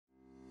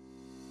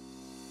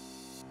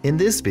In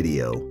this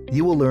video,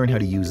 you will learn how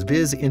to use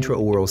Viz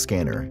Intraoral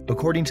Scanner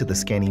according to the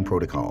scanning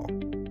protocol.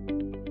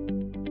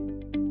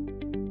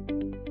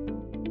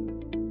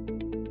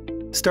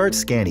 Start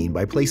scanning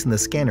by placing the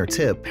scanner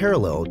tip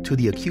parallel to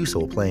the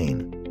accusal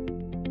plane.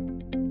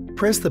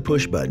 Press the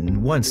push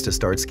button once to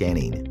start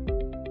scanning.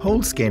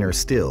 Hold scanner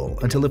still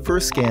until the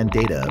first scan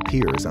data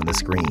appears on the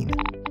screen.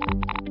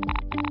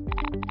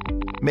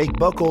 Make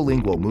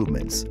buccolingual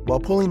movements while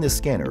pulling the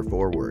scanner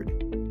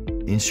forward.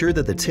 Ensure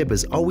that the tip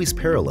is always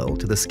parallel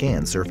to the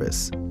scan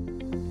surface.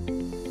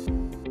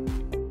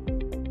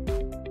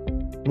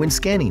 When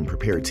scanning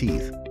prepared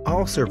teeth,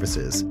 all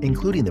surfaces,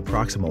 including the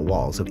proximal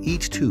walls of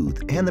each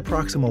tooth and the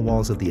proximal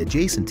walls of the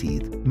adjacent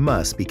teeth,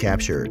 must be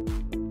captured.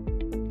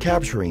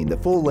 Capturing the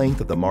full length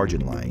of the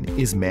margin line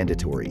is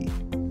mandatory.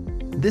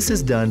 This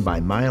is done by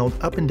mild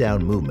up and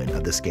down movement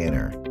of the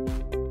scanner.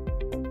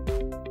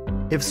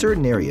 If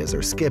certain areas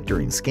are skipped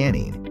during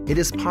scanning, it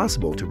is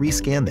possible to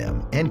rescan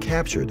them and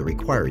capture the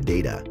required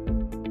data.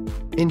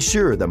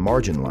 Ensure the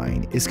margin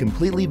line is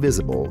completely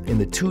visible in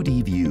the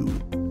 2D view.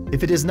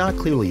 If it is not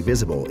clearly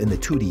visible in the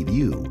 2D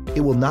view,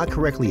 it will not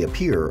correctly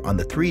appear on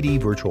the 3D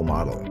virtual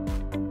model.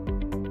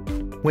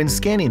 When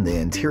scanning the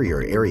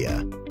anterior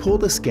area, pull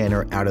the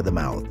scanner out of the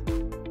mouth.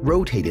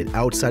 Rotate it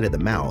outside of the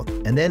mouth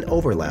and then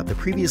overlap the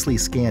previously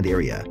scanned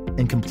area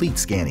and complete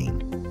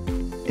scanning.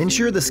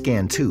 Ensure the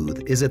scanned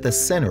tooth is at the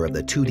center of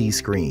the 2D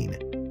screen.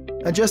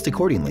 Adjust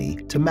accordingly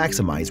to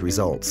maximize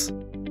results.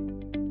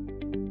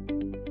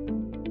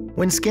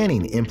 When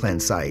scanning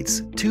implant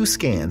sites, two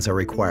scans are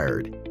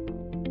required.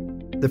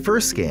 The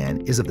first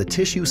scan is of the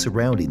tissue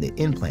surrounding the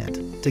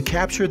implant to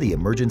capture the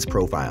emergence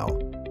profile.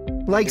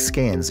 Like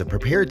scans of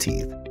prepared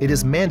teeth, it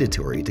is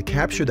mandatory to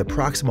capture the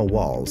proximal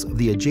walls of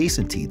the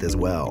adjacent teeth as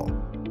well.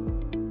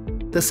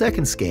 The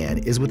second scan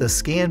is with a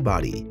scan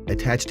body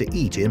attached to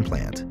each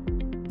implant.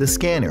 The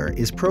scanner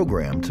is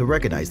programmed to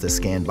recognize the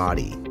scan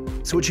body,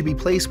 so it should be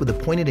placed with the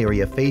pointed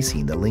area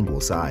facing the lingual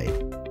side.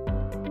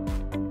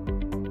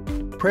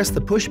 Press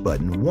the push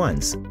button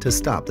once to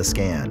stop the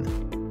scan.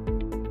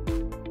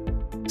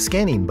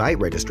 Scanning bite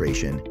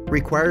registration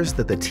requires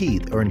that the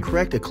teeth are in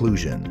correct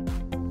occlusion.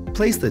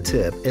 Place the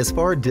tip as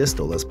far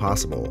distal as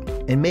possible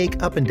and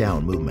make up and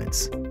down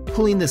movements,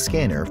 pulling the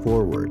scanner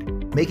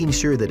forward, making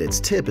sure that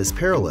its tip is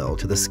parallel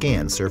to the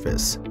scan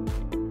surface.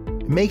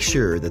 Make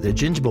sure that the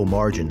gingival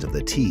margins of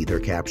the teeth are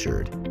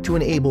captured to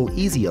enable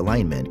easy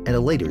alignment at a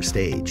later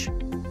stage.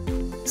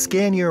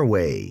 Scan your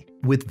way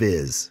with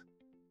Viz.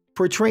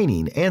 For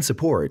training and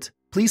support,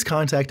 please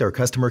contact our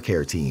customer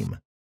care team.